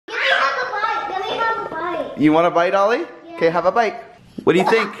You want a bite, Ollie? Yeah. Okay, have a bite. What do you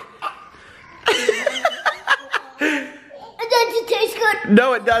think? Does it taste good?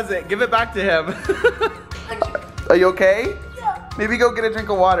 No, it doesn't. Give it back to him. Are you okay? Yeah. Maybe go get a drink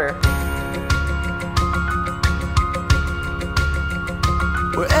of water.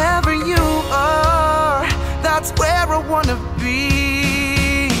 Wherever you are, that's where I wanna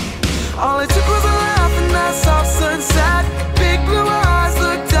be. All it took was a laugh and that soft sunset. Big blue eyes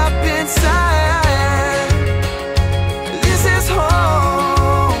looked up inside. This is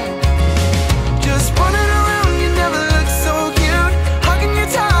home. Just running around, you never looked so cute. Hugging you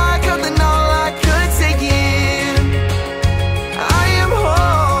tight, cuddling all I could take in. I am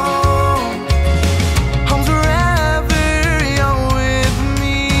home. Home's wherever you're with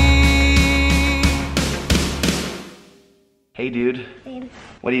me. Hey, dude. Babe,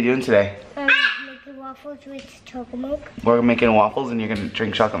 What are you doing today? I'm making waffles with chocolate milk. We're making waffles and you're gonna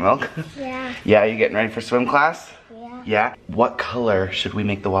drink chocolate milk? Yeah. Yeah, you getting ready for swim class? Yeah. Yeah. What color should we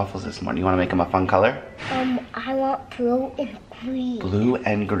make the waffles this morning? You wanna make them a fun color? I want blue and green. Blue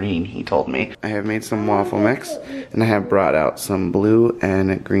and green, he told me. I have made some waffle mix and I have brought out some blue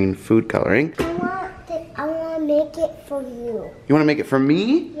and green food coloring. I want to make it for you. You wanna make it for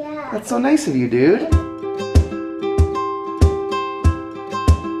me? Yeah. That's so nice of you, dude.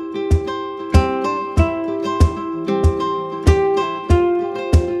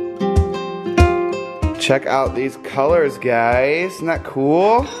 Check out these colors, guys. Isn't that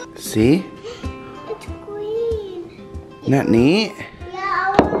cool? See? It's green. Isn't that neat?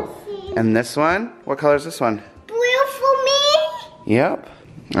 Yeah, I want to see. And this one? What color is this one? Blue for me? Yep.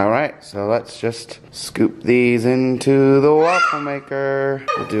 All right, so let's just scoop these into the waffle maker.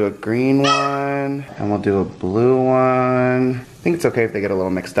 We'll do a green one, and we'll do a blue one. I think it's okay if they get a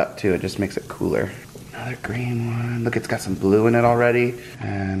little mixed up too. It just makes it cooler. Another green one. Look, it's got some blue in it already.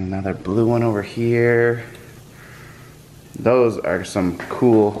 And another blue one over here. Those are some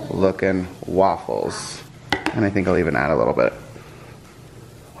cool looking waffles. And I think I'll even add a little bit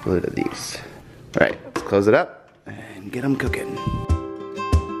of blue to these. All right, let's close it up and get them cooking.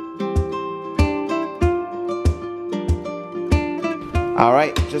 All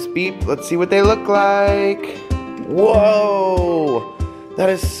right, just beep. Let's see what they look like. Whoa, that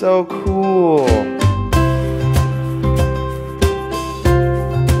is so cool.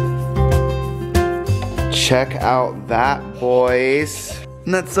 Check out that, boys.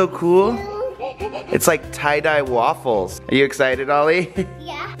 Isn't that so cool? It's like tie-dye waffles. Are you excited, Ollie?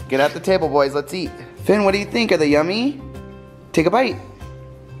 Yeah. Get at the table, boys. Let's eat. Finn, what do you think? Are they yummy? Take a bite.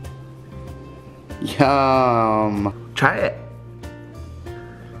 Yum. Try it.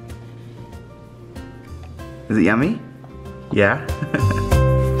 Is it yummy? Yeah?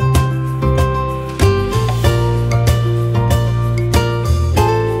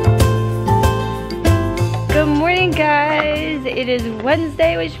 Good morning, guys. It is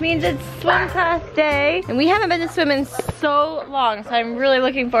Wednesday, which means it's swim class day. And we haven't been to swim in so long, so I'm really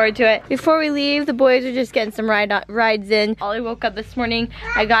looking forward to it. Before we leave, the boys are just getting some rides in. Ollie woke up this morning,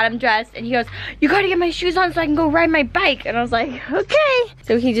 I got him dressed, and he goes, "You gotta get my shoes on so I can go ride my bike." And I was like, okay.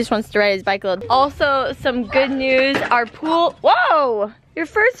 So he just wants to ride his bike a little. Also, some good news, our pool, whoa! Your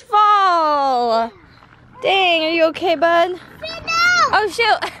first fall! Dang, are you okay, bud? Finn, no! Oh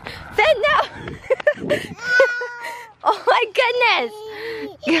shoot! Finn, no! Oh my goodness!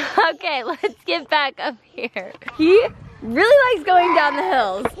 Okay, let's get back up here. He really likes going down the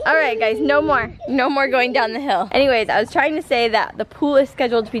hills. Alright guys, no more going down the hill. Anyways, I was trying to say that the pool is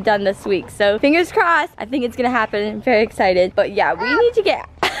scheduled to be done this week. So fingers crossed, I think it's gonna happen. I'm very excited. But yeah, we need to get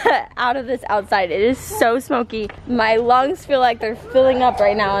out of this outside. It is so smoky. My lungs feel like they're filling up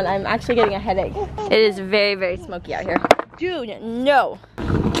right now and I'm actually getting a headache. It is very, very smoky out here. Dude, no.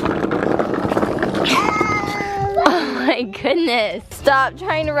 Oh my goodness. Stop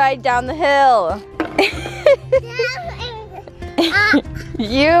trying to ride down the hill.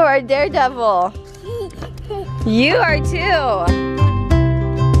 You are Daredevil. You are too.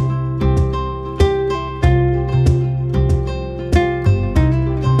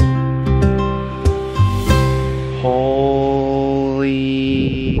 Holy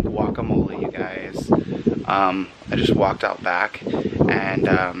guacamole, you guys. I just walked out back and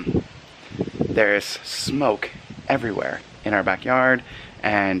there's smoke everywhere in our backyard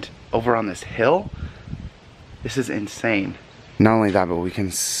and over on this hill. This is insane. Not only that, but we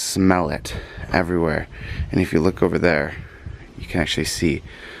can smell it everywhere. And if you look over there, you can actually see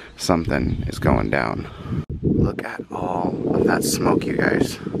something is going down. Look at all of that smoke, you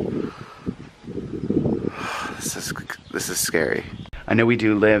guys. This is scary. I know we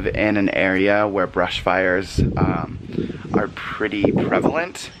do live in an area where brush fires are pretty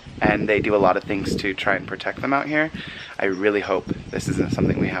prevalent, and they do a lot of things to try and protect them out here. I really hope this isn't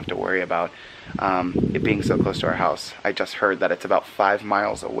something we have to worry about, it being so close to our house. I just heard that it's about 5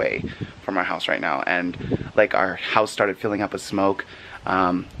 miles away from our house right now, and like our house started filling up with smoke.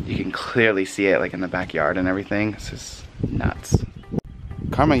 You can clearly see it like in the backyard and everything. This is nuts.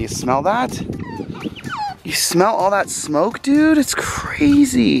 Karma, you smell that? You smell all that smoke, dude? It's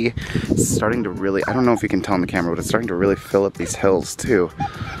crazy. It's starting to really, I don't know if you can tell on the camera, but it's starting to really fill up these hills too.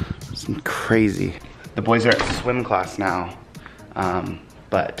 It's crazy. The boys are at swim class now,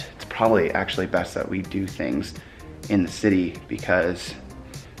 but it's probably actually best that we do things in the city because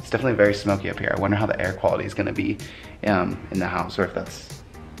it's definitely very smoky up here. I wonder how the air quality is gonna be in the house, or if that's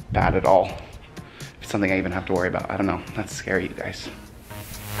bad at all. If it's something I even have to worry about. I don't know. That's scary, you guys.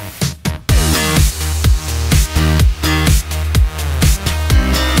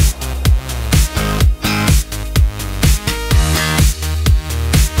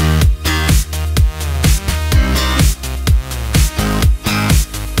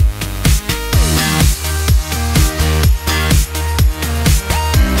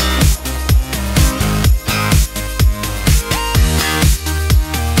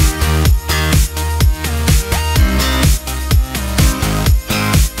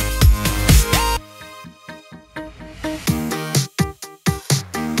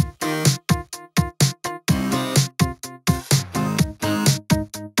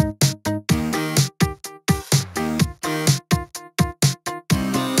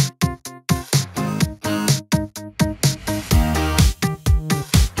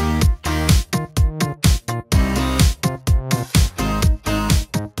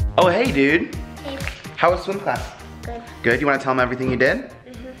 Oh, hey, dude. Hey. How was swim class? Good. Good? You want to tell them everything you did?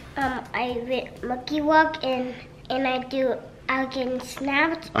 I did monkey walk and I do alligator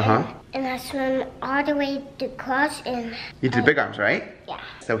snaps and I swim all the way to cross and You did big arms, right? yeah.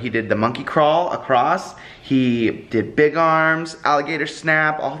 So he did the monkey crawl across, he did big arms, alligator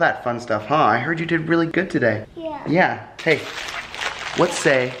snap, all that fun stuff, huh? I heard you did really good today. Yeah. Yeah. Hey, let's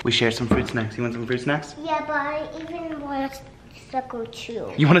say we share some fruit snacks. You want some fruit snacks? Yeah, but I even want to suckle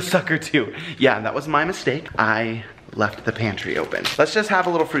too. You want a sucker too? Yeah, that was my mistake. I left the pantry open. Let's just have a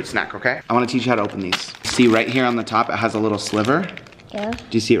little fruit snack, okay? I want to teach you how to open these. See right here on the top, it has a little sliver. Yeah. Do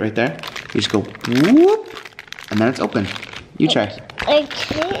you see it right there? You just go whoop, and then it's open. You try. I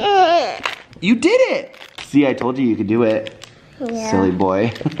can't. You did it! See, I told you you could do it. Yeah. Silly boy.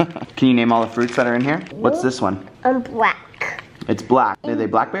 Can you name all the fruits that are in here? What's this one? I'm black. It's black. Are they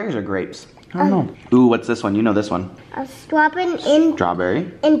blackberries or grapes? I don't know. Ooh, what's this one? You know this one. A strawberry and Strawberry.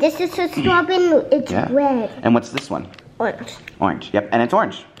 this is a strawberry. It's Yeah. red. And what's this one? Orange. Orange. Yep, and it's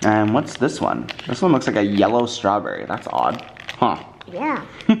orange. And what's this one? This one looks like a yellow strawberry. That's odd. Huh. Yeah.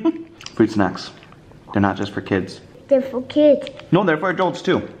 Fruit snacks. They're not just for kids. They're for kids. No, they're for adults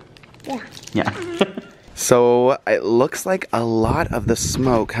too. Yeah. Yeah. So it looks like a lot of the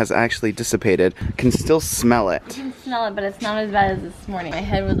smoke has actually dissipated. Can still smell it. I can smell it, but it's not as bad as this morning. My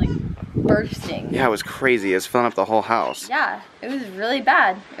head was like bursting. Yeah, it was crazy. It was filling up the whole house. Yeah, it was really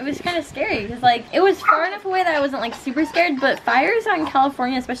bad. It was kind of scary because like it was far enough away that I wasn't like super scared, but fires out in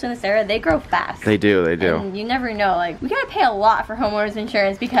California, especially in this area, they grow fast. They do, they do. And you never know, like we gotta pay a lot for homeowners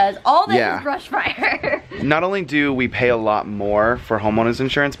insurance because all this Yeah. is brush fire. Not only do we pay a lot more for homeowners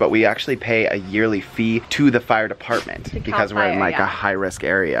insurance, but we actually pay a yearly fee to the fire department because we're in fire, like yeah. a high risk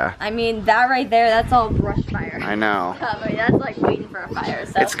area. I mean, that right there, that's all brush fire. I know. I mean, that's like waiting for a fire.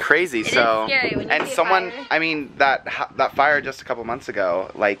 So It's crazy. it is So scary when you and see a someone, fire. I mean, that fire just a couple months ago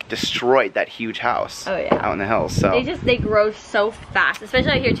like destroyed that huge house. Oh, yeah. Out in the hills. So they grow so fast,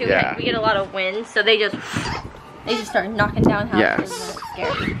 especially out here too. Yeah. We get a lot of wind, so they just start knocking down houses. Yes. And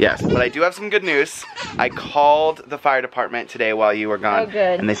it's scary. yes, but I do have some good news. I called the fire department today while you were gone, Oh,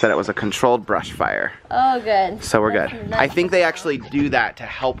 good. and they said it was a controlled brush fire. Oh, good. So we're good. That's I think they actually do that to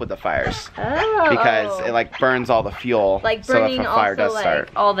help with the fires Oh. because it like burns all the fuel. like so if burning a fire also does like start.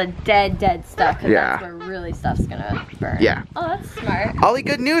 all the dead stuff. 'Cause Yeah. That's where really stuff's gonna burn. Yeah. Oh, that's smart. Ollie,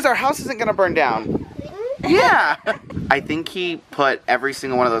 good news, our house isn't gonna burn down. Yeah. I think he put every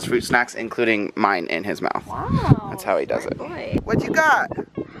single one of those fruit snacks, including mine, in his mouth. Wow. That's how he does it. Boy. What you got? Did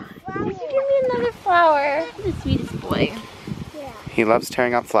you give me another flower? You're the sweetest boy. He loves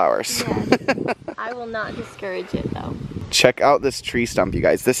tearing up flowers. I will not discourage it though. Check out this tree stump, you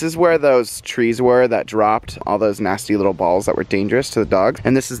guys. This is where those trees were that dropped all those nasty little balls that were dangerous to the dogs.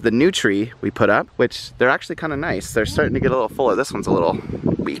 And this is the new tree we put up, which they're actually kind of nice. They're starting to get a little fuller. This one's a little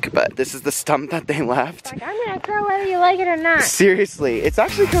weak, but this is the stump that they left. Like, I'm gonna grow whether you like it or not. Seriously, it's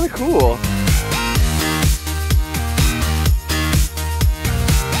actually kind of cool.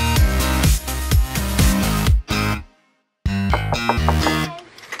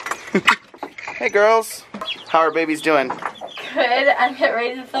 Hey girls, how are babies doing? Good. I'm getting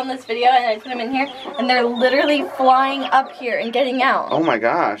ready to film this video and I put them in here and they're literally flying up here and getting out. Oh my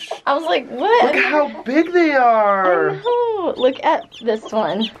gosh. I was like, what? Look at how big they are. I know. Look at this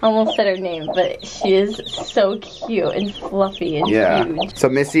one. I almost said her name, but she is so cute and fluffy and huge. So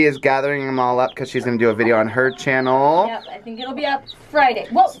Missy is gathering them all up because she's going to do a video on her channel. Yep, I think it'll be up Friday.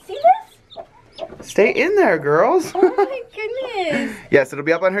 Whoa, see this? Stay in there, girls. Oh my goodness. Yes, it'll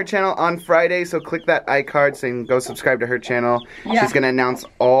be up on her channel on Friday, so click that iCard saying go subscribe to her channel. Yeah. She's going to announce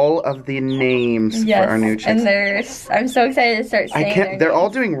all of the names for our new chicks. And I'm so excited to start saying they're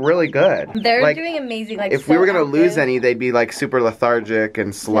all doing really good. They're doing amazing. Like, if we were going to lose any, they'd be like super lethargic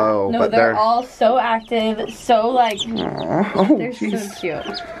and slow. No, but they're all so active, so like, they're geez. so cute.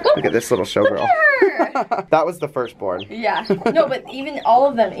 Look at this little showgirl. That was the firstborn. Yeah. No, but even all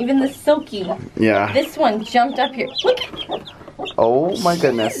of them, even the Silky. Yeah. This one jumped up here. Look at. Oh my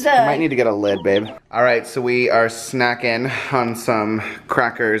goodness. You might need to get a lid, babe. Alright, so we are snacking on some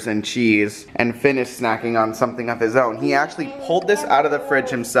crackers and cheese, and Finn is snacking on something of his own. He actually pulled this out of the fridge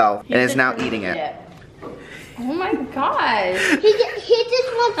himself and is now eating it. Oh my gosh. He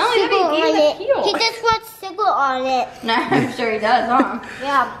just wants sugar on it. He just wants sugar on it. I'm sure he does, huh?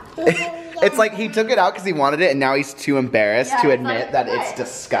 Yeah. It's like he took it out because he wanted it and now he's too embarrassed to admit that it's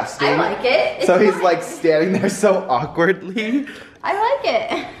disgusting. I like it. So he's like standing there so awkwardly. I like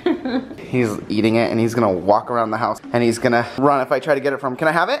it. He's eating it and he's gonna walk around the house and he's gonna run if I try to get it from him. Can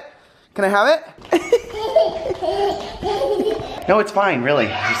I have it? Can I have it? No, it's fine, really.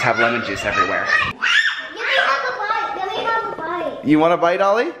 I just have lemon juice everywhere. Let me have a bite. Let me have a bite. You want a bite,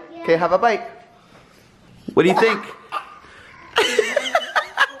 Ollie? Yeah. Okay, have a bite. What do you think?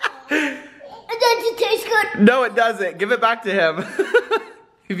 Does it taste good? No, it doesn't. Give it back to him.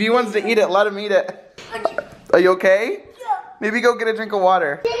 If he wants to eat it, let him eat it. Are you okay? Yeah. Maybe go get a drink of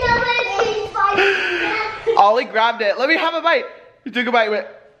water. Ollie grabbed it. Let me have a bite. He took a bite with.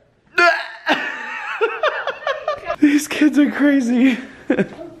 These kids are crazy.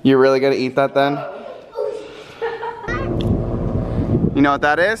 You're really gonna eat that then? You know what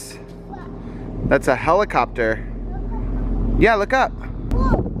that is? That's a helicopter. Yeah, look up.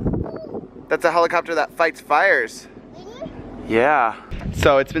 That's a helicopter that fights fires. Yeah.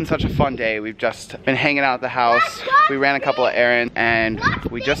 So it's been such a fun day. We've just been hanging out at the house. We ran a couple of errands and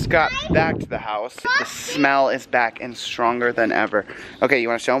we just got back to the house. The smell is back and stronger than ever. Okay, you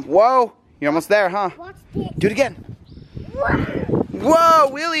wanna show them? Whoa, you're almost there, huh? Do it again. Whoa,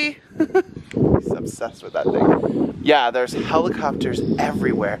 wheelie. He's obsessed with that thing. Yeah, there's helicopters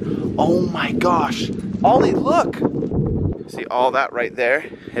everywhere. Oh my gosh. Ollie, look. See all that right there?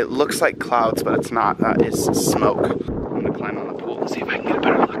 It looks like clouds, but it's not. That is smoke. I'm gonna climb on the pool and see if I can get a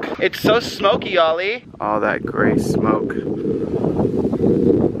better look. It's so smoky, Ollie. All that gray smoke.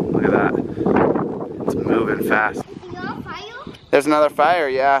 Look at that. It's moving fast. Is there a fire? There's another fire,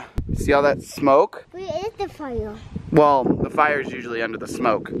 yeah. See all that smoke? Where is the fire? Well, the fire's usually under the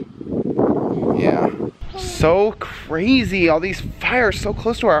smoke. Yeah. So crazy. All these fires so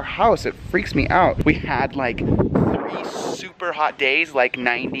close to our house. It freaks me out. We had like 3 super hot days, like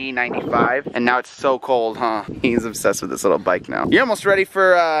 90, 95, and now it's so cold, huh? He's obsessed with this little bike now. You're almost ready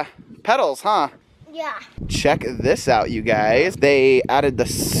for pedals, huh? Yeah. Check this out, you guys. They added the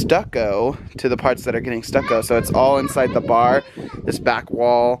stucco to the parts that are getting stucco, so it's all inside the bar, this back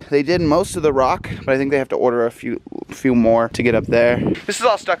wall. They did most of the rock, but I think they have to order a few more to get up there. This is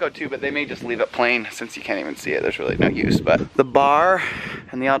all stucco too, but they may just leave it plain since you can't even see it. There's really no use, but the bar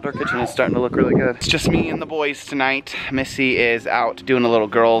and the outdoor kitchen is starting to look really good. It's just me and the boys tonight. Missy is out doing a little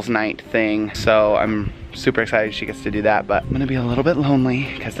girls' night thing, so I'm super excited she gets to do that, but I'm gonna be a little bit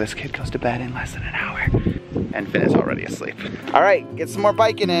lonely because this kid goes to bed in less than an hour and Finn is already asleep. All right, get some more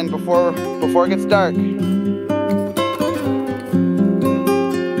biking in before it gets dark.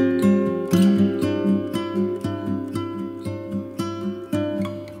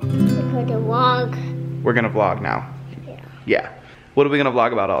 We're gonna vlog now. Yeah. Yeah. What are we gonna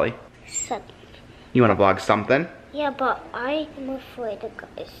vlog about, Ollie? Something. You wanna vlog something? Yeah, but I'm afraid of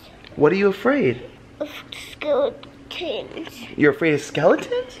guys. What are you afraid? Of skeletons. You're afraid of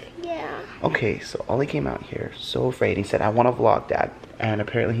skeletons? Yeah. Okay, so Ollie came out here so afraid. He said, I want to vlog, Dad. And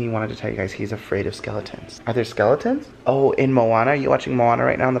apparently he wanted to tell you guys he's afraid of skeletons. Are there skeletons? Oh, in Moana? Are you watching Moana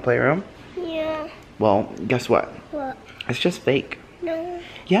right now in the playroom? Yeah. Well, guess what? What? It's just fake. No.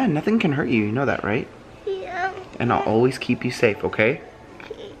 Yeah, nothing can hurt you. You know that, right? Yeah. And I'll always keep you safe, okay?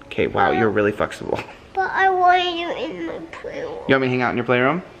 Okay, wow, you're really flexible. But I want you in my playroom. You want me to hang out in your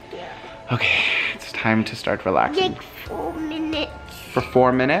playroom? Yeah. Okay, it's time to start relaxing. Like 4 minutes. For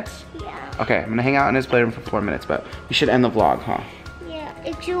 4 minutes? Yeah. Okay, I'm gonna hang out in his playroom for 4 minutes, but we should end the vlog, huh? Yeah.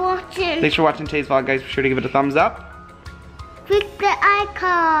 Thanks for watching. Thanks for watching today's vlog, guys. Be sure to give it a thumbs up. Click the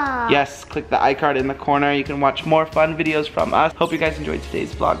icon. Yes, click the iCard in the corner. You can watch more fun videos from us. Hope you guys enjoyed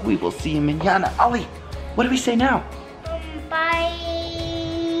today's vlog. We will see you mañana. Ollie, what do we say now? Bye.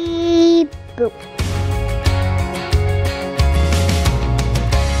 Boop.